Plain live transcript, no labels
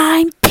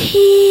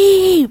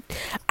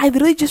I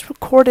literally just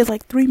recorded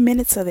like 3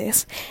 minutes of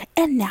this,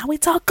 and now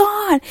it's all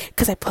gone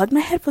because I plugged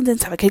my headphones in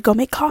so I could go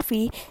make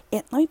coffee.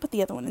 And let me put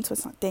the other one in so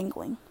it's not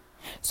dangling.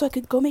 So I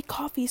could go make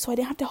coffee so I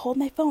didn't have to hold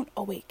my phone.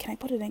 Oh wait, can I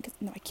put it in?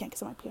 No, I can't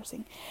because of my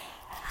piercing.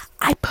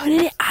 I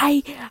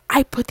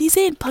put these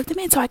in, plugged them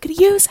in so I could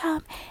use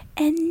them.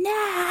 And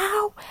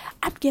now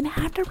I'm gonna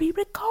have to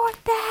re-record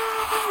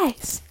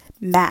this.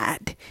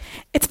 Mad.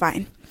 It's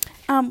fine.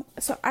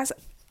 So as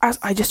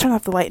I just turned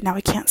off the light, now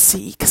I can't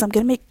see because I'm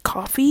gonna make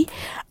coffee.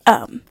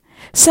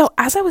 So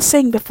as I was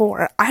saying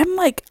before,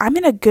 I'm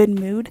in a good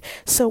mood,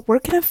 so we're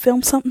gonna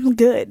film something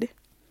good.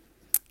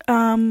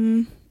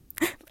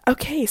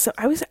 Okay, so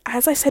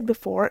as I said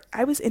before,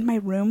 I was in my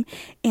room,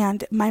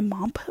 and my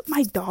mom put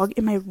my dog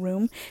in my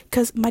room,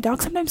 because my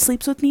dog sometimes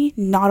sleeps with me,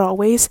 not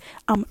always,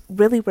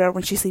 really rare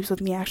when she sleeps with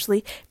me,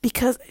 actually,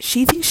 because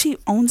she thinks she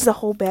owns the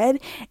whole bed,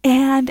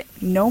 and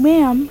no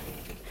ma'am.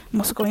 I'm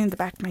also going in the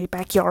back of my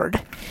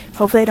backyard.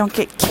 Hopefully I don't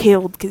get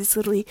killed, because it's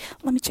literally,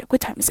 let me check,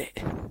 what time is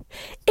it?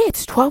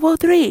 It's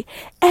 12:03,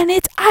 and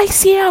it's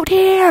icy out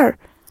here!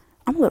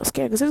 I'm a little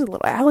scared, because there's a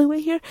little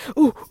alleyway here.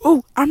 Ooh,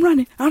 I'm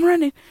running.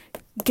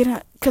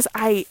 Because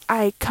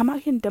I come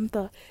out here and dump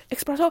the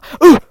espresso.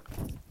 Ooh,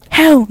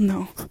 hell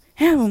no.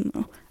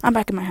 I'm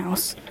back in my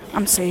house.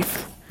 I'm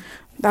safe.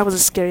 That was a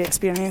scary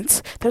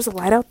experience. There's a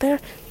light out there,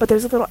 but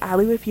there's a little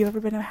alleyway. If you've ever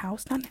been in a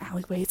house, not an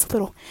alleyway, it's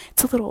a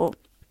little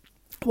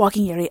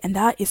walking area, and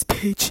that is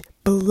pitch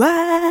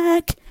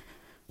black.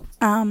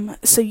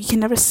 So you can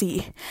never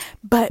see.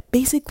 But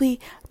basically,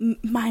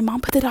 my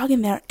mom put the dog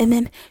in there, and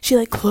then she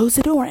like closed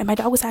the door, and my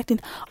dog was acting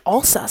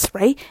all sus,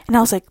 right? And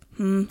I was like,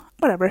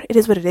 whatever, it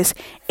is what it is.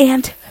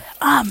 And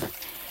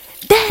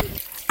then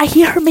I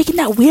hear her making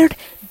that weird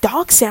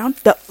dog sound.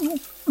 I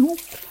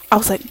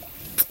was like,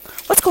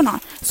 what's going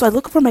on? So I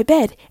look over my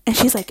bed, and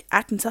she's like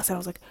acting sus, and I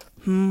was like,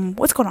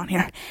 what's going on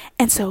here?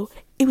 And so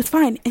it was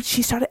fine, and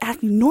she started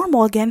acting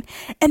normal again,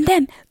 and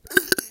then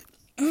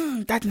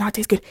that did not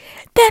taste good.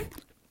 Then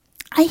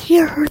I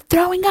hear her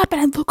throwing up, and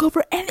I look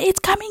over, and it's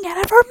coming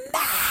out of her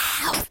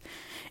mouth.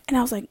 And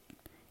I was like,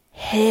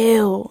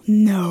 hell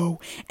no.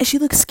 And she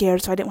looked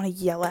scared, so I didn't want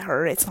to yell at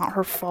her. It's not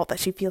her fault that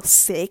she feels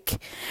sick,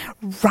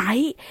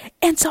 right?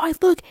 And so I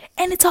look,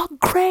 and it's all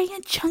gray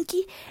and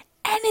chunky,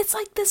 and it's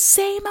like the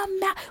same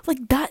amount.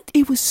 Like that,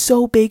 it was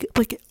so big.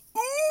 Like,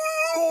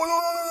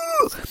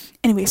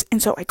 anyways,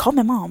 and so I called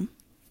my mom.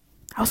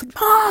 I was like,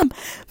 Mom!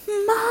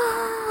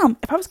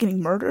 If I was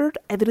getting murdered,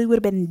 I literally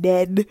would have been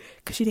dead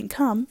because she didn't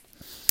come.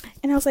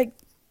 And I was like,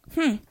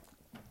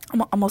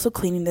 I'm also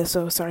cleaning this,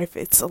 so sorry if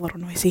it's a little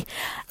noisy.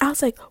 I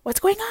was like,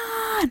 what's going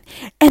on?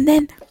 And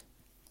then,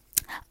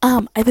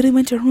 I literally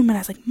went to her room and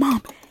I was like,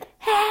 Mom,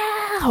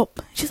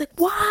 help! She's like,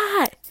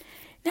 what?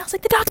 And I was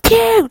like, the dog's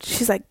cute!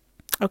 She's like,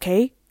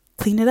 okay,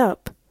 clean it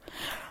up.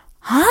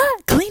 Huh?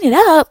 Clean it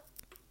up?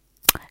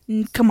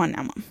 Come on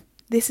now, Mom.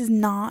 This is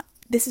not,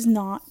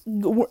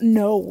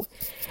 no.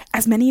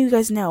 As many of you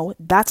guys know,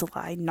 that's a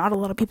lie. Not a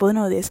lot of people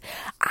know this.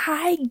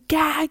 I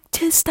gag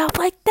to stuff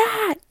like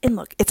that. And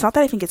look, it's not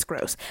that I think it's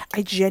gross.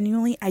 I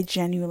genuinely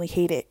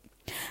hate it.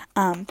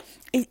 And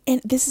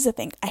this is the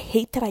thing. I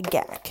hate that I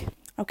gag.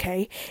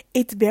 Okay?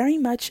 It's very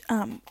much,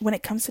 when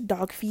it comes to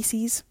dog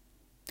feces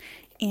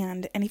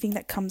and anything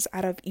that comes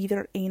out of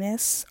either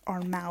anus or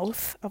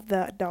mouth of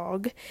the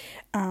dog,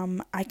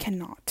 I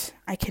cannot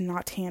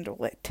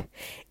handle it.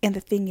 And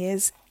the thing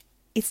is,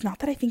 it's not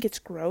that I think it's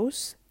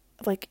gross.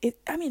 Like it's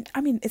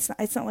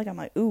not like I'm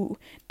like, ooh,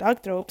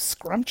 dog throw up,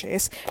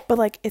 scrumptious. But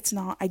like, it's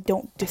not. I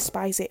don't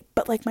despise it.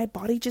 But like, my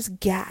body just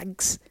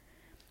gags.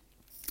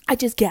 I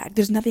just gag.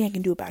 There's nothing I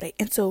can do about it.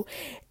 And so,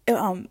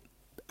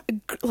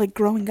 like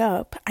growing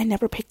up, I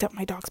never picked up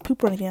my dog's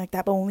poop or anything like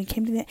that. But when we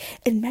came to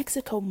in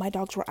Mexico, my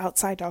dogs were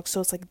outside dogs, so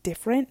it's like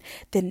different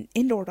than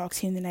indoor dogs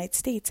here in the United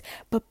States.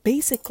 But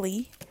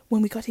basically,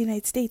 when we got to the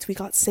United States, we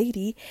got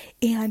Sadie,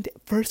 and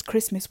first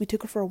Christmas, we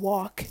took her for a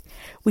walk,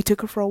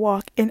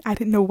 and I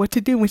didn't know what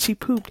to do when she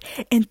pooped.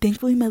 And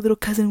thankfully, my little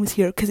cousin was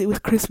here because it was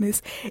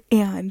Christmas,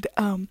 and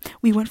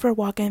we went for a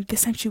walk. And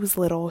this time, she was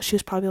little. She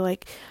was probably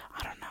like,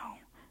 I don't know,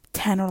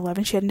 10 or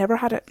 11. She had never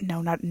had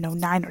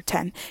 9 or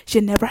 10. She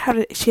had never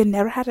had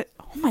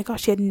oh my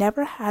gosh, she had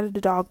never had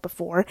a dog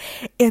before.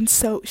 And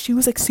so she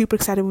was like super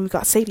excited when we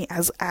got Sadie,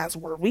 as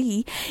were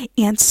we.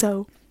 And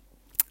so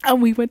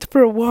we went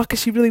for a walk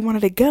because she really wanted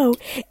to go,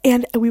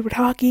 and we were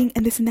talking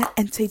and this and that,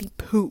 and Sadie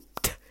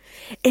pooped.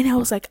 And I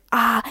was like,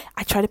 I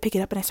tried to pick it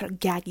up and I started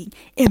gagging.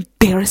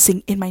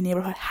 Embarrassing in my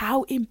neighborhood.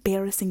 How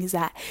embarrassing is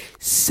that?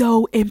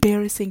 So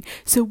embarrassing.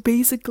 So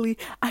basically,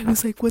 I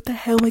was like, what the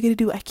hell am I going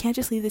to do? I can't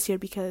just leave this here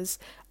because,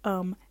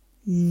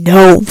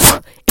 no.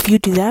 If you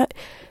do that,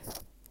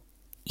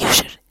 you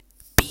should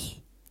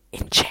be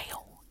in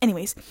jail.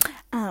 Anyways,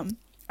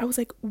 I was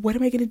like, what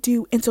am I going to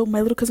do? And so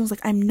my little cousin was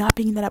like, I'm not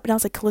picking that up. And I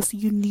was like, Calista,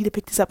 you need to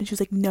pick this up. And she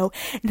was like, no.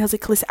 And I was like,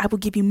 Calista, I will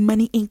give you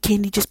money and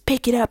candy. Just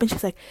pick it up. And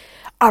she's like,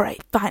 all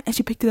right, fine. And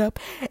she picked it up.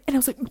 And I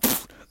was like,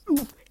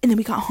 and then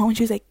we got home and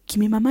she was like, give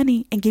me my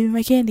money and give me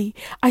my candy.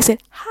 I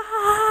said,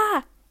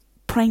 ha,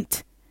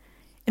 pranked.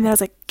 And then I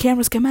was like,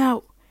 cameras come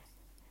out.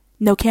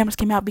 no cameras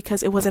came out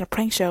because it wasn't a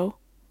prank show.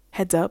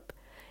 Heads up.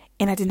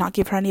 And I did not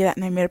give her any of that,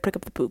 and I made her pick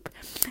up the poop.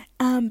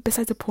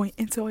 Besides the point.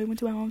 And so I went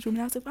to my mom's room,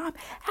 and I was like, Mom,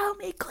 help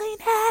me clean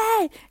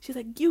it. She's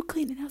like, you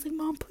clean it. And I was like,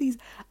 Mom, please,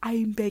 I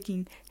am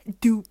begging.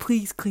 Do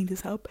please clean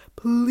this up.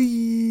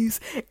 Please.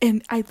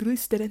 And I literally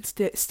stood and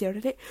stared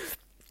at it.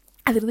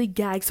 I literally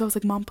gagged. So I was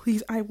like, Mom,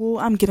 please, I'm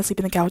gonna sleep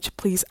in the couch.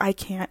 Please, I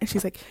can't. And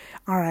she's like,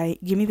 all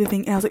right, give me the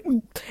thing. And I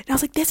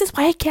was like, this is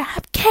why I can't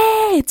have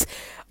kids.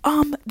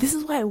 This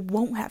is why I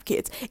won't have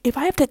kids. If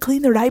I have to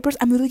clean their diapers,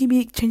 I'm literally gonna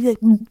be changing like,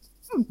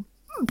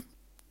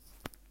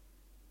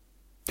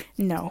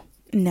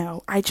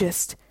 no, I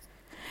just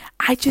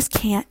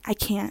can't. I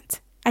can't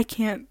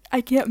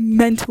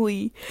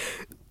mentally.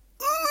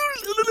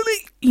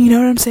 You know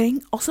what I'm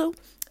saying? Also,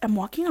 I'm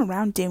walking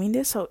around doing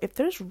this, so if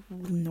there's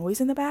noise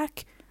in the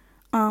back,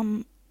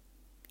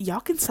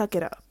 y'all can suck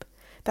it up.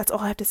 That's all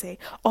I have to say.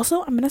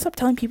 Also, I'm gonna stop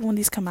telling people when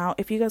these come out.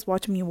 If you guys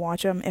watch them, you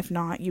watch them. If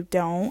not, you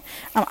don't.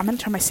 I'm gonna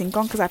turn my sink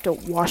on because I have to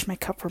wash my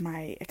cup for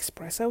my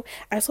espresso.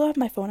 I also have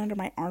my phone under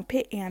my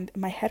armpit, and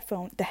my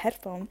headphone. The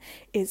headphone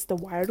is the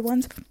wired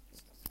ones.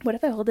 What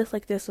if I hold this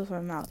like this with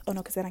my mouth? Oh no,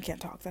 because then I can't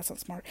talk. That's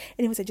not smart.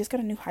 Anyways, I just got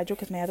a new hydro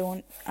because my other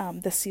one,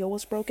 the seal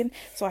was broken.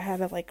 So I had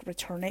to like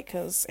return it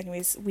because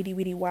anyways,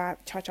 weedy wap,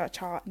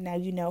 cha. Now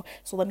you know.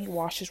 So let me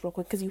wash this real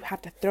quick because you have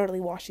to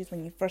thoroughly wash these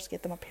when you first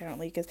get them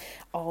apparently because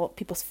all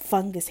people's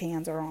fungus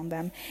hands are on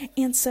them.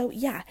 And so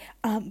yeah,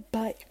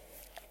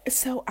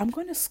 so I'm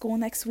going to school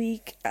next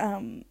week.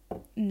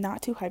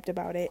 Not too hyped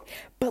about it,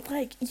 but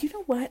like, you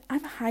know what?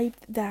 I'm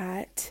hyped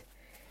that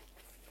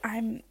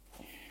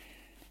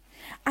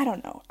I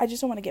don't know. I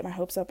just don't want to get my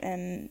hopes up.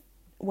 And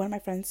one of my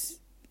friends,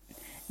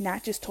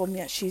 Nat, just told me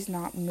that she's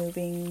not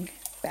moving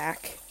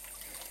back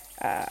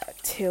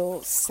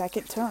till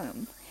second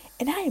term.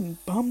 And I am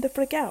bummed the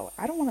frick out.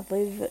 I don't want to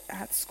live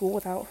at school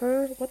without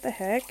her. What the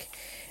heck?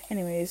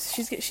 Anyways,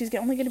 she's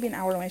only going to be an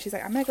hour away. She's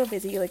like, I'm going to go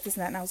visit you like this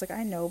and that. And I was like,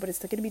 I know, but it's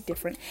still going to be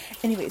different.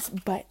 Anyways,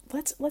 but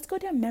let's go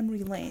down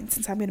memory lane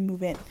since I'm going to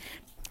move in.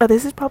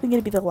 This is probably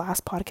going to be the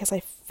last podcast I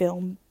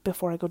film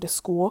before I go to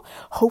school.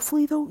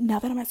 Hopefully, though, now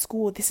that I'm at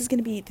school, this is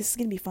gonna be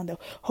fun, though.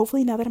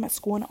 Hopefully, now that I'm at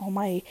school and all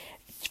my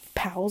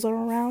pals are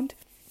around,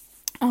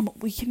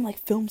 we can like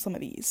film some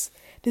of these.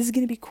 This is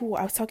gonna be cool.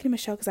 I was talking to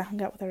Michelle because I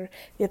hung out with her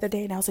the other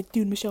day, and I was like,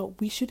 dude, Michelle,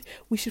 we should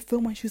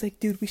film one. She was like,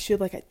 dude, we should,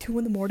 like at 2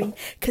 a.m.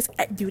 because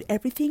dude,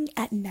 everything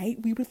at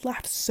night we would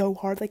laugh so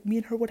hard. Like me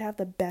and her would have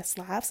the best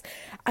laughs.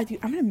 I'm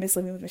gonna miss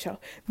living with Michelle.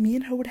 Me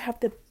and her would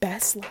have the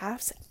best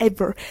laughs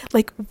ever.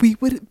 Like we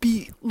would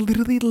be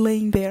literally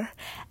laying there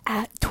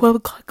at 12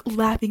 o'clock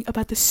laughing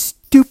about the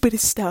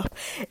stupidest stuff.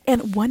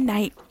 And one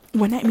night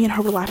me and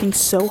her were laughing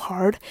so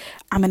hard.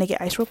 I'm gonna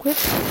get ice real quick.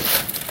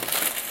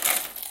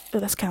 Oh,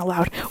 that's kind of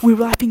loud. We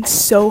were laughing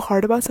so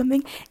hard about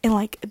something, and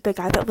like the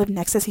guy that lived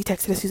next to us, he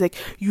texted us. He's like,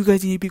 "You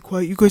guys need to be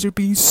quiet. You guys are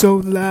being so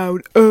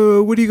loud.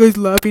 What are you guys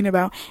laughing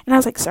about?" And I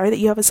was like, "Sorry that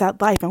you have a sad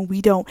life and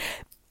we don't,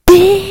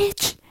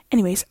 bitch."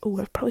 Anyways,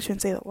 I probably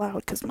shouldn't say that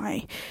loud because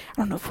I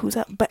don't know who's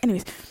up, but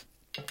anyways.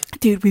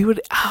 Dude,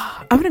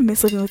 I'm gonna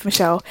miss living with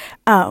Michelle.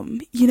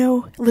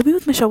 Living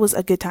with Michelle was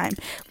a good time.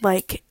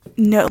 Like,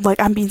 no, like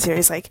I'm being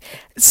serious. Like,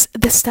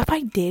 the stuff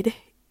I did.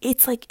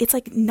 It's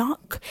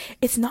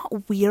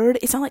not weird.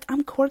 It's not like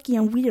I'm quirky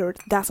and weird.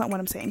 That's not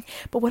what I'm saying.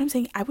 But what I'm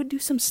saying, I would do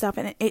some stuff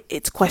and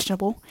it's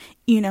questionable,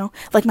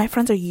 like my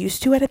friends are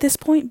used to it at this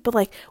point. But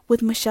like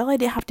with Michelle, I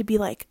didn't have to be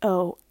like,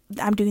 oh,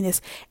 I'm doing this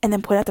and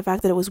then point out the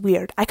fact that it was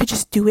weird. I could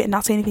just do it and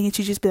not say anything and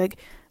she'd just be like,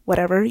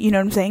 whatever, you know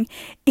what I'm saying?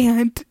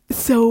 And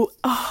so,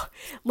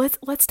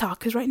 let's talk.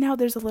 Cause right now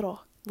there's a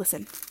little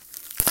ASMR.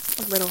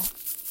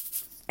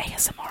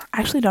 I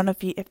actually don't know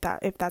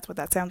if that's what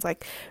that sounds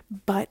like,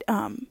 but,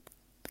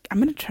 I'm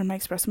going to turn my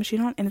espresso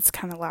machine on, and it's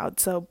kind of loud,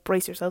 so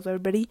brace yourselves,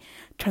 everybody.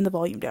 Turn the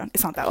volume down.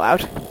 It's not that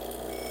loud.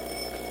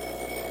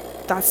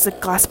 That's the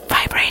glass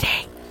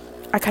vibrating.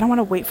 I kind of want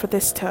to wait for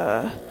this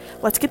to...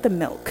 Let's get the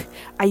milk.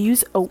 I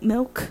use oat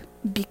milk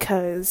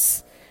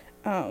because...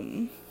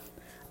 I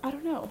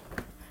don't know.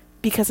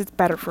 Because it's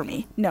better for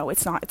me. No,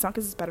 it's not. It's not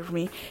because it's better for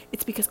me.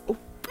 It's because...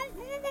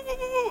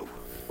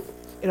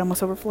 It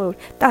almost overflowed.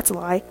 That's a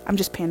lie. I'm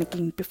just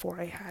panicking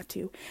before I had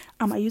to.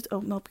 I use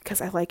oat milk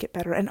because I like it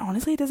better. And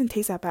honestly, it doesn't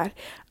taste that bad.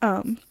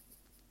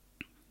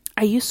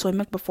 I used soy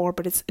milk before,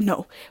 but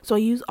so I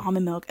use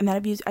almond milk, and then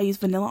I use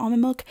vanilla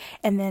almond milk,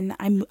 and then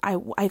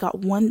I got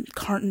 1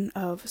 carton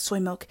of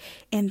soy milk,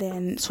 and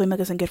then soy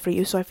milk isn't good for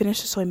you, so I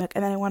finished the soy milk,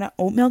 and then I wanted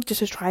oat milk just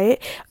to try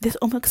it. This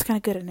oat milk is kind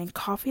of good, and then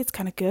coffee, it's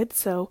kind of good,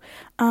 so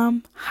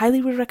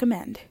highly would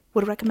recommend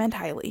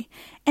highly.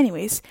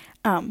 Anyways,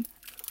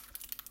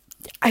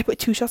 I put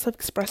 2 shots of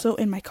espresso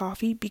in my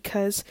coffee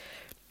because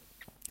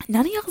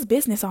none of y'all's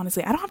business,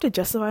 honestly. I don't have to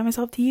justify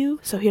myself to you,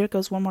 so here it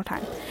goes one more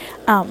time.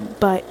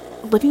 But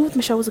living with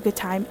Michelle was a good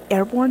time.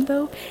 Airborne,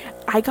 though,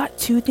 I got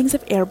 2 things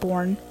of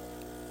Airborne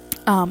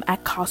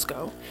at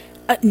Costco.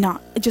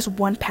 Not just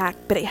one pack,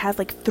 but it had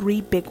like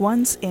 3 big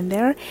ones in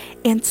there.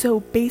 And so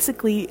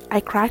basically, I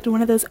cracked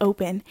one of those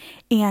open,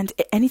 and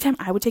anytime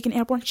I would take an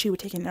airborne, she would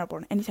take an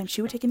airborne. Anytime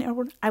she would take an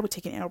airborne, I would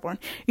take an airborne.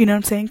 You know what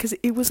I'm saying? Because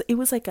it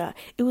was like a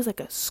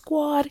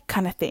squad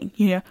kind of thing.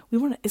 You know, we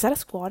want is that a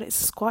squad? Is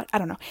a squad? I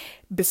don't know.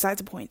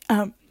 Besides the point.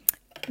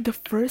 The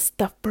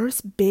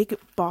first big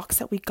box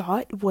that we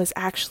got was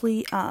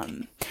actually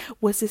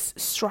was this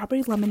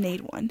strawberry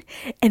lemonade one,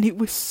 and it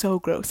was so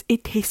gross.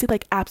 It tasted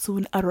like absolute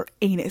and utter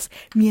anus.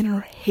 Me and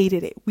her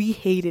hated it. We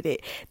hated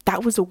it.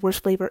 That was the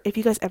worst flavor. If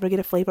you guys ever get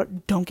a flavor,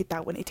 don't get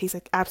that one. It tastes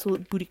like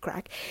absolute booty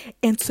crack.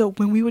 And so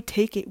when we would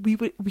take it, we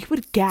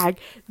would gag.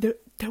 There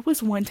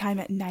was one time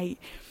at night,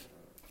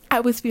 I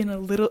was feeling a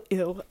little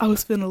ill. I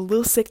was feeling a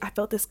little sick. I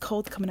felt this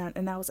cold coming out,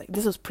 and I was like,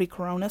 this was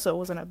pre-corona, so it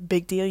wasn't a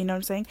big deal, you know what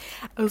I'm saying?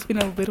 I was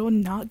feeling a little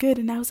not good,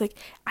 and I was like,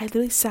 I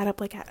literally sat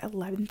up like at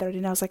 11:30,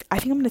 and I was like, I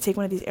think I'm going to take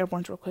one of these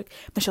airbornes real quick.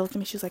 Michelle looked at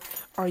me, she was like,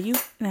 are you?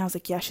 And I was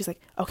like, yeah. She's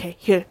like, okay,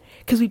 here.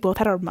 Because we both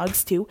had our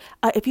mugs, too.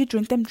 If you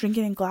drink them, drink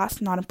it in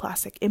glass, not in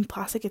plastic. In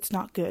plastic, it's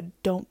not good.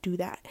 Don't do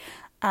that.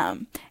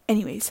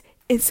 Anyways,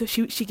 and so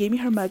she gave me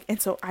her mug,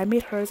 and so I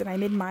made hers, and I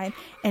made mine,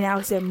 and I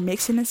was there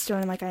mixing and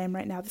stirring like I am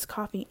right now, this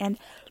coffee, and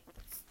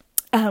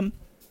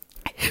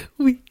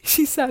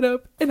she sat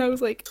up, and I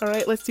was like, all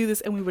right, let's do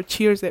this, and we would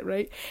cheers it,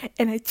 right?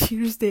 And I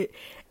cheersed it,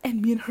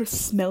 and me and her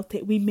smelt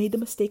it. We made the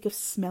mistake of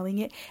smelling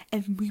it,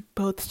 and we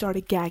both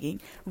started gagging,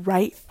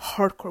 right?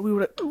 Hardcore. We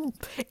were like, ooh.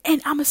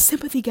 And I'm a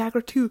sympathy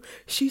gagger too.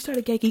 She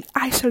started gagging,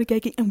 I started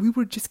gagging, and we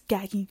were just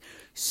gagging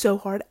so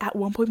hard. At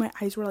one point, my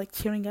eyes were like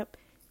tearing up.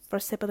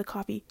 First sip of the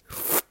coffee,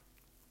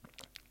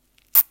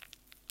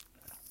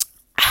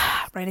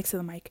 right next to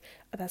the mic.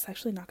 That's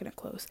actually not gonna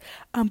close.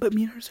 But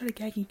me and her started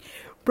gagging,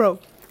 bro.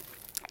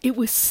 It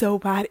was so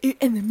bad.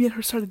 And then me and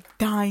her started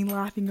dying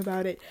laughing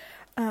about it.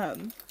 But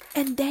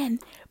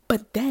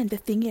then the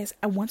thing is,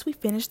 once we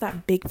finished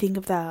that big thing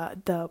of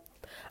the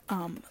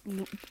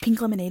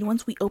pink lemonade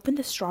ones, we opened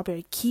the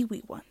strawberry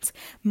kiwi ones.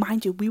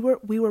 Mind you, we were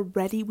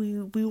ready.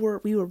 We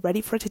were ready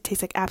for it to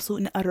taste like absolute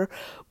and utter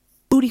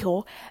booty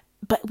hole.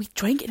 But we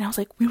drank it,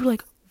 and we were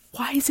like,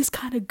 why is this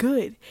kind of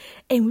good?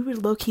 And we were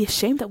low-key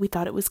ashamed that we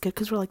thought it was good,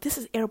 because we're like, this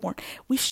is airborne. We